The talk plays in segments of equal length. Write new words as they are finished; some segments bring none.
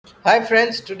Hi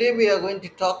friends, today we are going to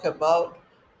talk about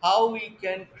how we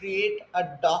can create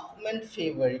a document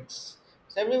favorites.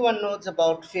 So everyone knows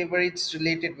about favorites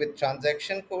related with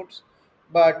transaction codes,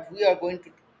 but we are going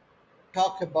to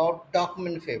talk about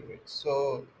document favorites.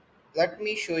 So let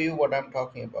me show you what I'm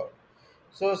talking about.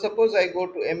 So suppose I go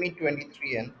to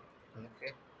ME23N,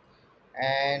 okay,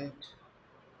 and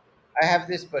I have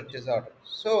this purchase order.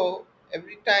 So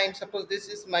every time, suppose this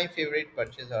is my favorite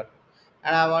purchase order,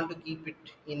 and I want to keep it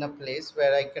in a place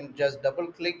where I can just double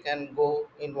click and go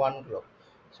in one go.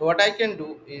 So what I can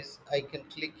do is I can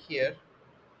click here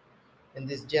in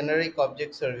this generic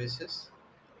object services,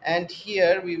 and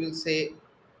here we will say,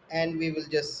 and we will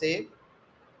just say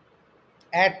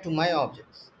add to my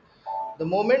objects. The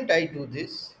moment I do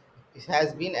this, it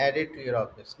has been added to your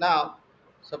objects. Now,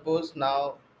 suppose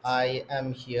now I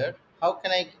am here. How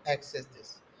can I access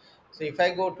this? So if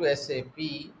I go to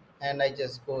SAP and I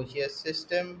just go here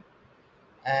system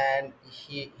and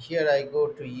here I go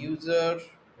to user,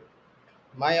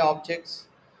 my objects,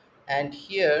 and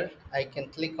here I can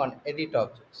click on edit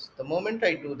objects. The moment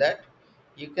I do that,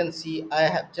 you can see I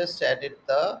have just added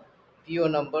the PO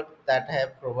number that I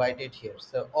have provided here.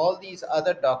 So all these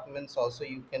other documents also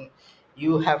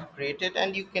you have created,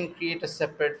 and you can create a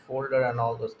separate folder and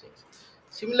all those things.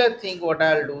 Similar thing what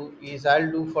I'll do is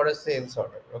I'll do for a sales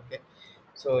order. Okay,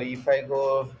 so if I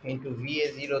go into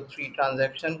VA03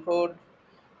 transaction code,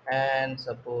 and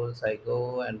suppose I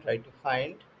go and try to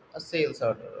find a sales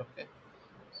order. Okay,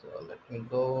 so let me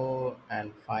go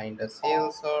and find a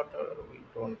sales order. We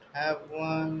don't have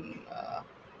one.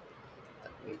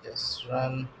 Let me just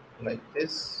run like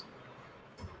this,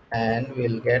 and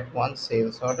we'll get one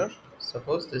sales order.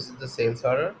 Suppose this is the sales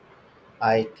order.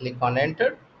 I click on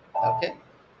enter. Okay,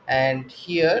 and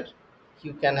here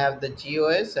you can have the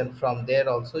GOS, and from there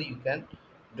also you can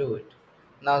do it.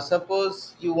 Now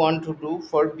suppose you want to do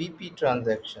for BP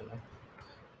transaction.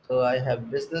 So I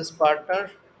have business partner,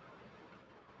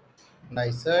 and I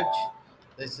search.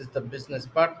 This is the business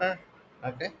partner.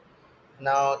 Okay.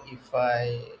 Now if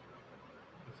I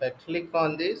click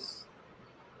on this,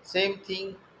 same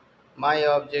thing, my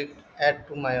object, add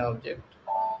to my object.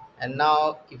 And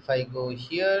now if I go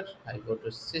here, I go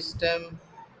to system,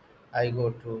 I go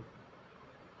to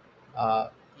uh,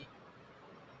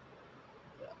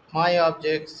 my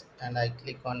objects, and I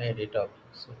click on edit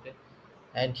objects. Okay.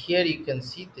 And here you can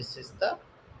see this is the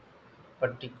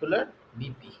particular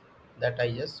BP that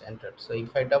I just entered. So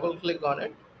if I double click on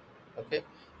it, okay,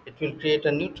 it will create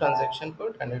a new transaction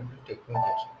code and it will take me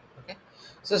here. Okay,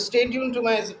 so stay tuned to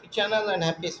my SAP channel and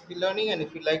happy SAP learning, and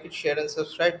if you like it, share and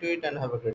subscribe to it, and have a great